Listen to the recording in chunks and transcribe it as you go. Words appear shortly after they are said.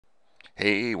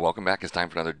Hey, welcome back. It's time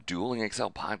for another Dueling Excel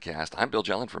podcast. I'm Bill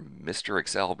Jelen from Mr.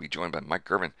 Excel. We'll be joined by Mike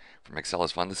Girvin from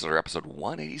Excelisfun. This is our episode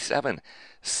 187,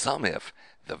 SUMIFS,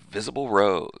 the visible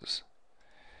rows.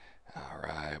 All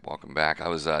right, welcome back. I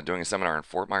was doing a seminar in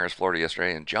Fort Myers, Florida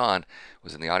yesterday, and John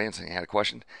was in the audience and he had a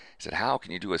question. He said, how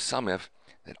can you do a SUMIFS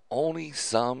that only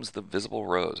sums the visible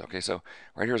rows? Okay, so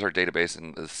right here's our database,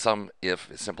 and the SUMIFS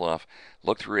is simple enough.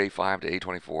 Look through A5 to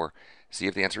A24. See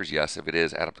if the answer is yes. If it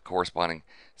is, add up the corresponding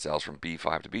cells from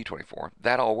B5 to B24.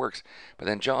 That all works. But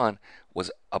then John was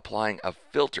applying a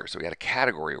filter. So we had a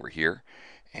category over here,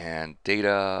 and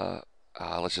data,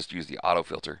 let's just use the auto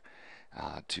filter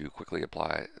to quickly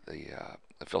apply the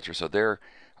filter. So there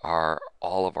are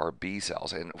all of our B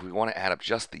cells. And if we want to add up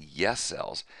just the yes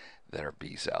cells that are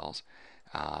B cells,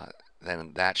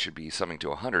 then that should be summing to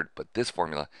 100, but this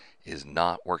formula is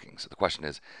not working. So the question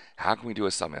is, how can we do a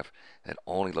SUMIFS that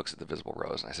only looks at the visible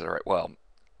rows? And I said, all right, well,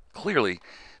 clearly,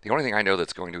 the only thing I know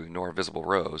that's going to ignore visible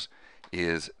rows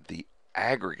is the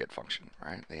aggregate function,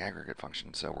 right? The aggregate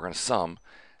function. So we're going to sum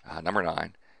number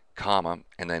 9, comma,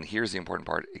 and then here's the important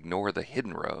part, ignore the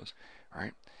hidden rows,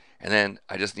 right? And then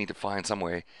I just need to find some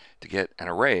way to get an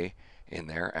array in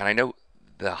there. And I know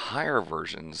the higher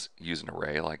versions use an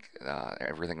array, like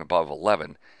everything above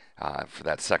 11 for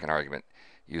that second argument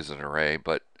use an array,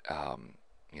 but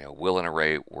will an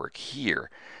array work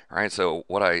here? All right, so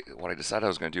what I decided I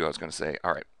was going to do, I was going to say,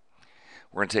 all right,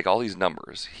 we're going to take all these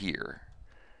numbers here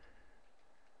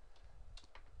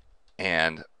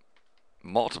and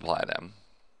multiply them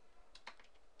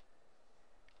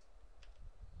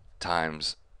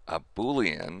times a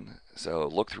Boolean. So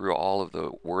look through all of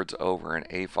the words over in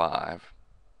A5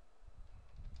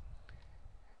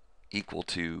 equal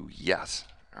to yes.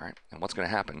 All right, and what's going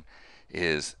to happen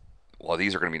is, well,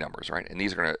 these are going to be numbers, right? And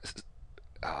these are going to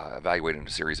evaluate into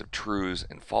a series of trues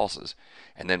and falses.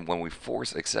 And then when we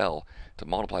force Excel to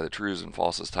multiply the trues and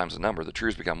falses times the number, the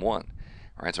trues become 1.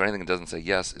 All right, so anything that doesn't say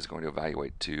yes is going to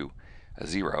evaluate to a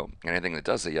 0. And anything that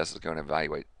does say yes is going to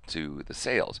evaluate to the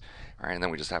sales. All right, and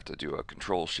then we just have to do a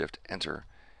Control-Shift-Enter.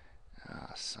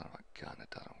 Son of a gun, it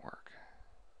doesn't work.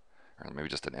 Or maybe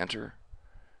just an enter.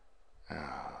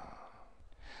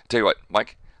 Tell you what,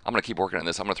 Mike, I'm going to keep working on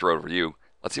this. I'm going to throw it over to you.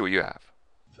 Let's see what you have.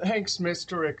 Thanks,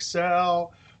 Mr.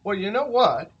 Excel. Well, you know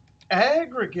what?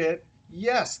 Aggregate,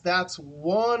 yes, that's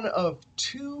one of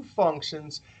two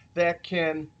functions that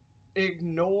can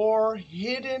ignore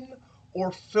hidden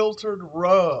or filtered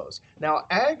rows. Now,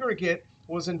 aggregate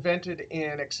was invented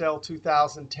in Excel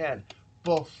 2010.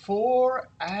 Before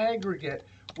aggregate,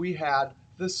 we had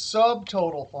the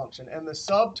subtotal function, and the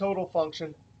subtotal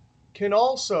function can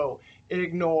also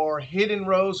ignore hidden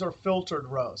rows or filtered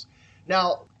rows.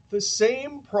 Now, the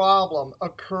same problem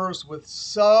occurs with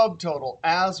subtotal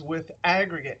as with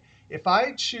aggregate. If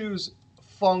I choose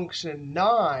function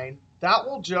 9, that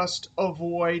will just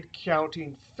avoid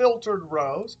counting filtered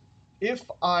rows. If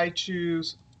I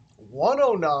choose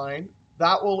 109,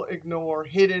 that will ignore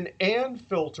hidden and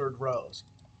filtered rows.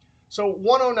 So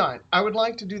 109, I would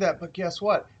like to do that, but guess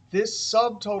what? This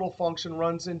subtotal function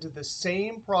runs into the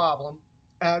same problem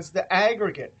as the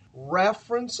aggregate.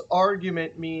 Reference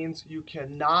argument means you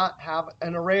cannot have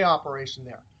an array operation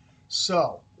there.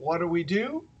 So what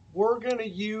do? We're going to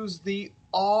use the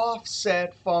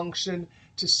offset function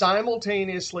to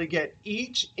simultaneously get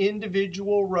each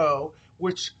individual row,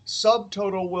 which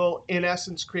subtotal will, in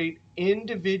essence, create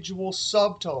individual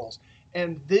subtotals.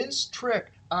 And this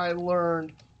trick I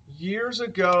learned years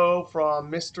ago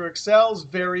from Mr. Excel's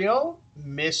very own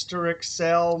Mr.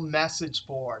 Excel message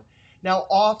board. Now,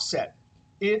 offset,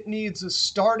 it needs a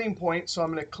starting point. So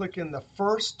I'm going to click in the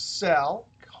first cell,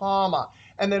 comma.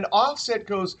 And then offset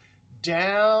goes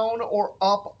down or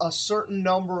up a certain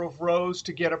number of rows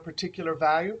to get a particular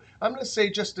value. I'm going to say,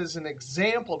 just as an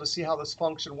example to see how this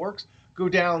function works, go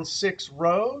down 6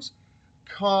 rows,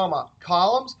 comma,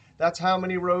 columns. That's how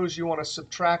many rows you want to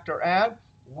subtract or add.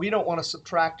 We don't want to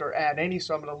subtract or add any,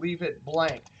 so I'm going to leave it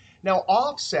blank. Now,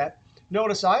 offset,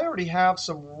 notice I already have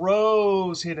some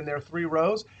rows hidden there, 3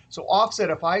 rows. So offset,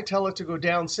 if I tell it to go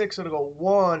down 6, it'll go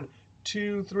 1,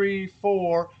 2, 3,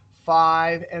 4,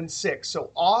 5, and 6. So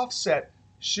offset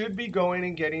should be going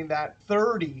and getting that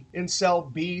 30 in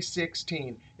cell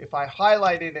B16. If I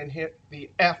highlight it and hit the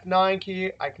F9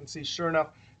 key, I can see, sure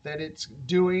enough, that it's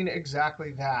doing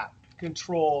exactly that.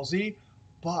 Control-Z.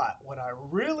 But what I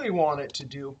really want it to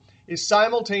do is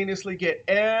simultaneously get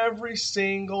every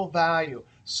single value.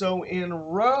 So in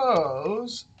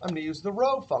rows, I'm going to use the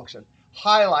row function.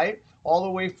 Highlight all the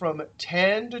way from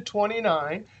 10 to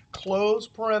 29, close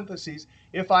parentheses.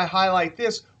 If I highlight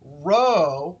this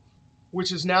row,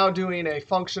 which is now doing a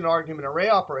function argument array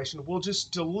operation, will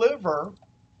just deliver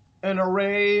an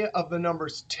array of the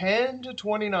numbers 10 to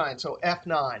 29, so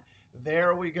F9.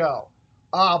 There we go.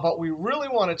 But we really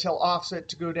want to tell offset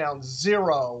to go down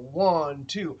 0, 1,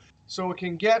 2. So it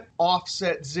can get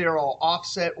offset 0,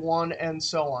 offset 1, and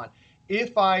so on.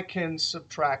 If I can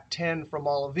subtract 10 from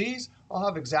all of these, I'll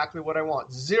have exactly what I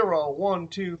want. 0, 1,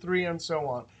 2, 3, and so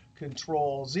on.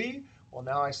 Control Z. Well,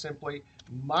 now I simply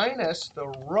minus the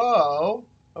row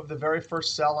of the very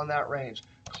first cell in that range.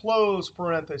 Close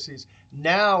parentheses.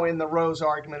 Now in the rows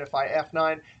argument, if I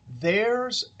F9,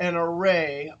 there's an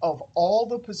array of all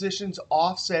the positions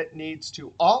offset needs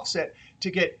to offset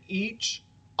to get each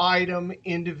item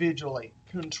individually.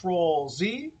 Control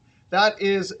Z. That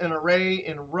is an array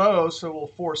in rows, so we'll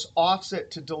force offset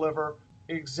to deliver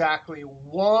exactly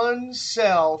one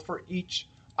cell for each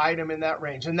item in that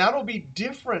range. And that'll be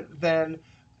different than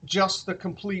just the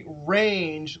complete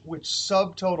range, which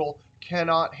subtotal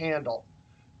cannot handle.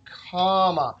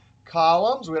 Comma.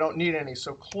 Columns, we don't need any,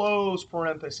 so close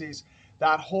parentheses.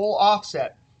 That whole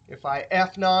offset, if I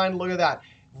F9, look at that.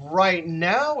 Right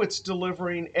now it's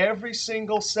delivering every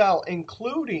single cell,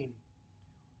 including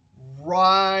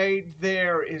right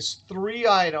there is 3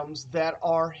 items that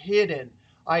are hidden.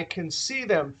 I can see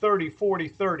them 30, 40,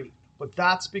 30. But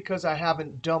that's because I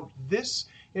haven't dumped this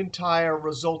entire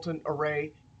resultant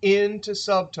array into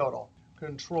subtotal.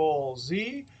 Control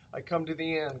Z. I come to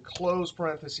the end, close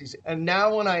parentheses. And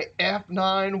now when I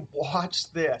F9,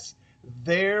 watch this.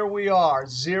 There we are,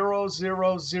 0,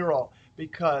 0, 0,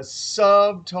 because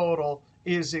subtotal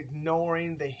is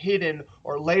ignoring the hidden,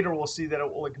 or later we'll see that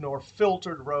it will ignore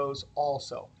filtered rows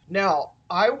also. Now,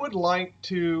 I would like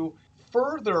to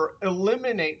further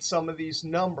eliminate some of these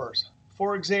numbers.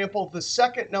 For example, the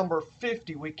second number,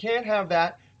 50, we can't have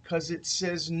that because it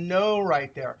says no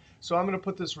right there. So I'm going to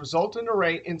put this resultant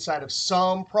array inside of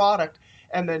SUMPRODUCT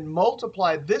and then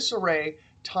multiply this array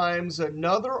times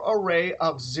another array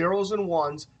of zeros and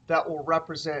ones that will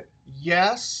represent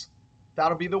yes,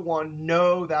 that'll be the 1,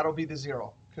 no, that'll be the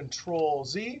 0. Control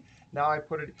Z. Now I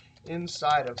put it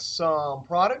inside of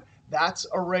SUMPRODUCT. That's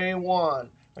array 1.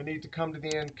 I need to come to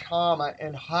the end, comma,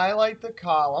 and highlight the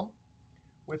column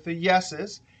with the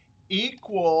yeses,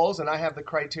 equals, and I have the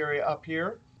criteria up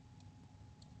here.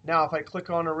 Now, if I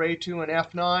click on array 2 and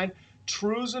F9,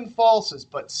 trues and falses,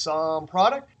 but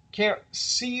SUMPRODUCT can't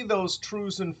see those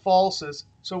trues and falses,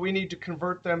 so we need to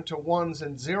convert them to ones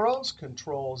and zeros,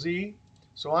 Control Z.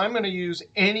 So I'm going to use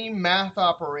any math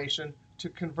operation to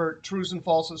convert trues and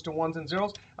falses to ones and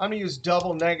zeros. I'm going to use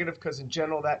double negative because in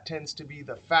general that tends to be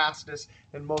the fastest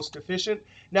and most efficient.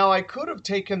 Now I could have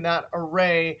taken that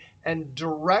array and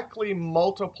directly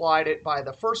multiplied it by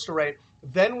the first array.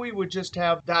 Then we would just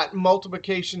have that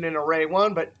multiplication in array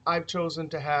 1, but I've chosen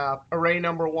to have array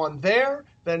number 1 there.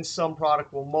 Then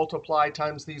SUMPRODUCT will multiply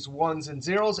times these ones and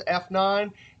zeros,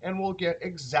 F9, and we'll get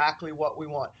exactly what we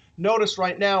want. Notice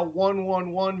right now 1,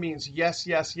 1, 1 means yes,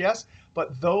 yes, yes,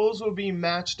 but those will be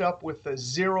matched up with the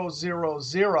 0, 0,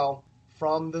 0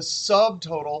 from the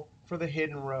subtotal for the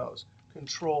hidden rows.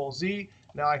 Control Z.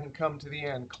 Now I can come to the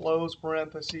end, close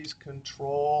parentheses,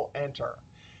 Control Enter.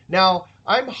 Now,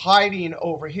 I'm hiding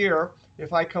over here.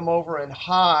 If I come over and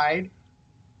hide,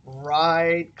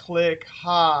 right-click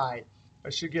Hide, I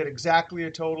should get exactly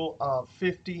a total of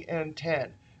 50 and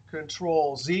 10.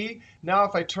 Control Z. Now,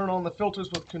 if I turn on the filters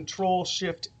with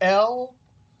Control-Shift-L,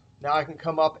 now I can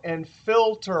come up and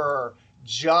filter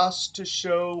just to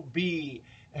show B.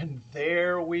 And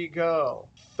there we go.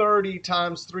 30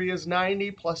 times 3 is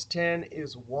 90, plus 10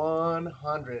 is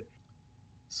 100.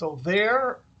 So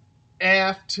there,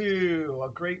 F2, a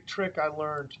great trick I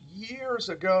learned years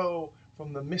ago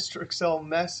from the Mr. Excel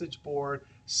message board,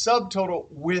 subtotal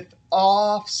with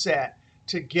offset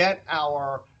to get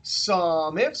our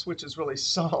SUMIFS, which is really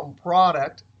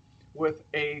SUMPRODUCT, with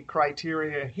a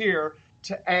criteria here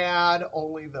to add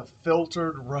only the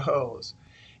filtered rows.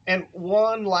 And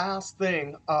one last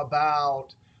thing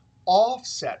about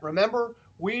offset. Remember,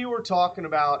 we were talking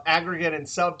about aggregate and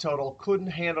subtotal couldn't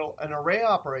handle an array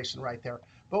operation right there.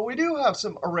 But we do have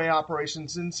some array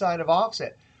operations inside of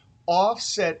offset.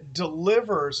 Offset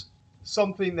delivers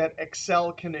something that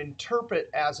Excel can interpret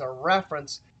as a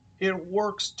reference. It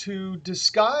works to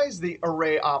disguise the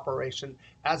array operation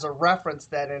as a reference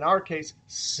that, in our case,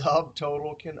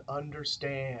 subtotal can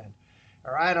understand.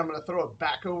 All right, I'm going to throw it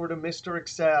back over to Mr.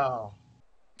 Excel.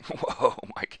 Whoa,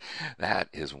 Mike, that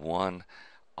is one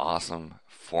awesome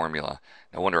formula.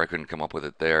 No wonder I couldn't come up with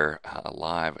it there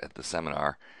live at the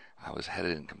seminar. I was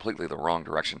headed in completely the wrong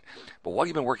direction. But while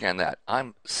you've been working on that,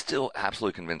 I'm still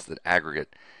absolutely convinced that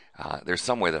aggregate, there's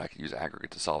some way that I could use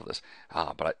aggregate to solve this.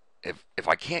 But if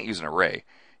I can't use an array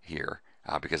here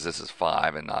because this is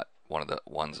 5 and not one of the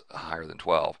ones higher than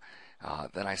 12,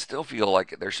 then I still feel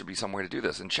like there should be some way to do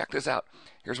this. And check this out.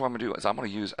 Here's what I'm going to do: is I'm going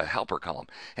to use a helper column.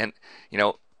 And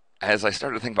as I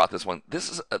started to think about this one, this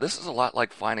is a lot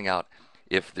like finding out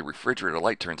if the refrigerator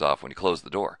light turns off when you close the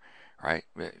door. Right?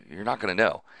 You're not going to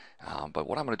know. But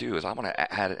what I'm going to do is I'm going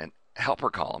to add a helper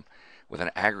column with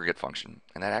an aggregate function,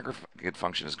 and that aggregate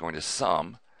function is going to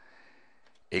sum,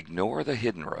 ignore the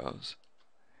hidden rows,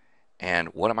 and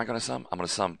what am I going to sum? I'm going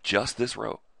to sum just this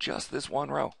row, just this one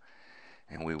row,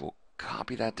 and we will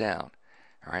copy that down.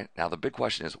 All right. Now the big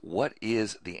question is, what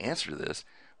is the answer to this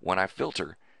when I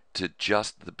filter to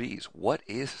just the B's? What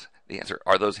is the answer?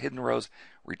 Are those hidden rows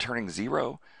returning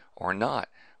 0 or not?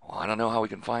 Well, I don't know how we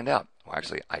can find out. Well,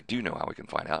 actually, I do know how we can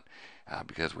find out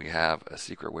because we have a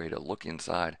secret way to look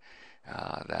inside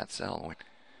that cell.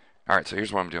 All right, so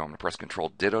here's what I'm doing. I'm going to press Control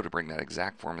Ditto to bring that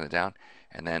exact formula down.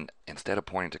 And then instead of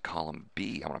pointing to column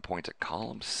B, I'm going to point to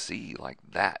column C like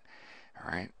that.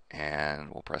 All right, and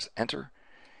we'll press Enter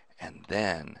and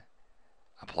then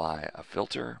apply a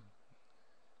filter.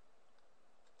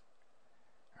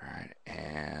 All right,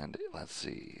 and let's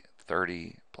see,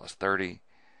 30 plus 30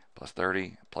 plus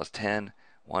 30 plus 10,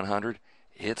 100.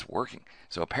 It's working.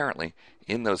 So apparently,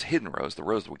 in those hidden rows, the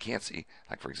rows that we can't see,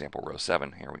 like for example, row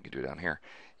 7, here we can do it down here,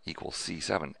 equals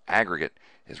C7, aggregate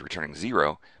is returning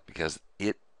 0 because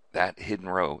that hidden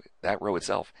row, that row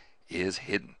itself, is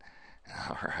hidden.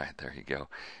 All right, there you go.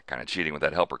 Kind of cheating with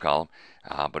that helper column,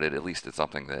 but at least it's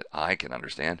something that I can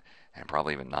understand and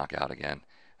probably even knock out again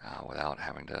without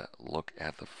having to look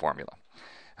at the formula.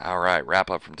 All right, wrap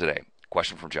up from today.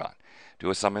 Question from John. Do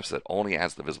a SUMIFS that only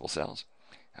adds the visible cells.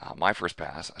 My first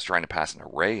pass, I was trying to pass an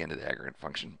array into the aggregate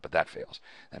function, but that fails.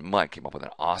 And Mike came up with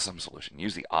an awesome solution.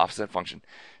 Use the offset function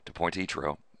to point to each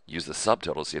row, use the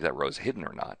subtotal to see if that row is hidden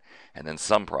or not, and then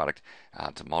SUMPRODUCT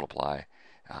to multiply,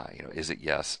 is it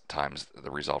yes times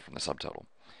the result from the subtotal.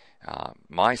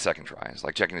 My second try is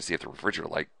like checking to see if the refrigerator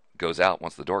light goes out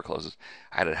once the door closes.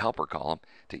 I added a helper column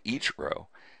to each row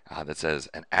that says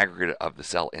an aggregate of the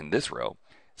cell in this row,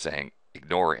 saying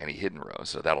ignore any hidden rows.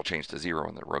 So that'll change to 0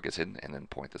 when the row gets hidden, and then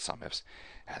point the SUMIFS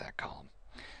at that column.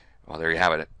 Well, there you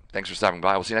have it. Thanks for stopping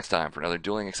by. We'll see you next time for another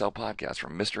Dueling Excel podcast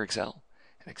from Mr. Excel,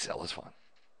 and Excel is fun.